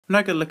We're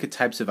now going to look at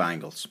types of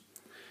angles.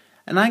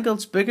 An angle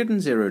that's bigger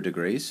than 0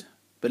 degrees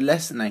but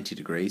less than 90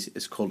 degrees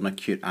is called an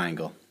acute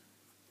angle.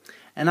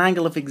 An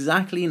angle of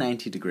exactly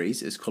 90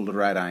 degrees is called a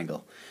right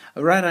angle.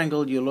 A right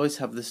angle, you'll always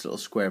have this little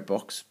square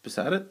box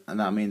beside it, and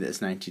that means that it's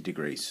 90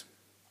 degrees.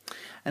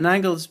 An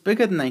angle that's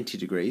bigger than 90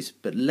 degrees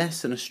but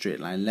less than a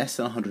straight line, less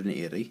than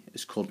 180,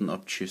 is called an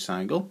obtuse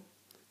angle.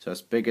 So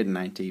it's bigger than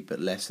 90 but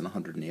less than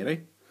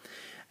 180.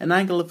 An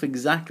angle of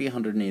exactly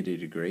 180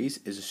 degrees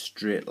is a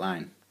straight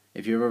line.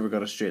 If you've ever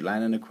got a straight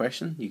line in a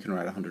question, you can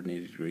write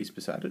 180 degrees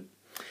beside it.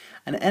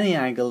 And any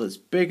angle that's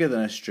bigger than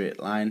a straight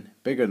line,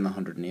 bigger than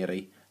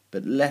 180,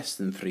 but less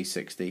than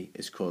 360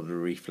 is called a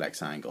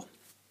reflex angle.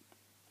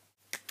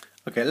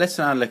 Okay, let's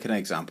now look at an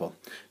example.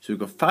 So we've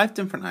got 5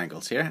 different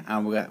angles here,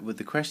 and what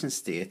the question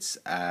states,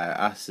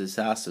 asks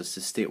us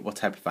to state what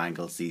type of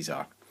angles these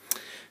are.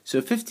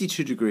 So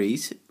 52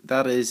 degrees,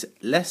 that is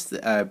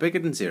bigger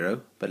than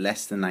 0, but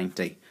less than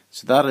 90.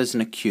 So that is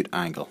an acute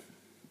angle.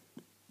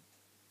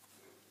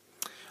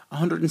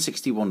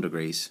 161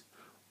 degrees,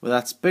 well,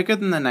 that's bigger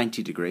than the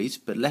 90 degrees,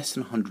 but less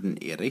than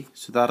 180.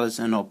 So that is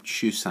an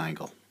obtuse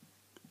angle.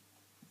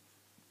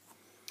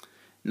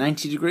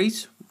 90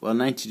 degrees, well,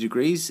 90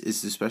 degrees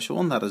is the special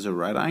one, that is a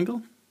right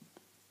angle.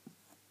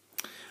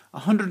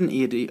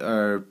 180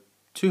 or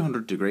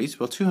 200 degrees,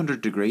 well, 200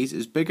 degrees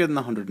is bigger than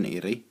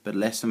 180 but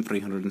less than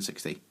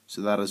 360,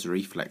 so that is a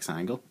reflex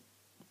angle.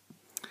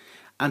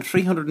 And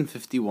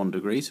 351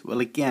 degrees, well,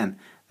 again,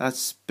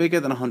 that's bigger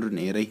than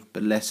 180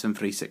 but less than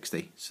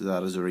 360, so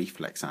that is a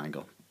reflex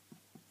angle.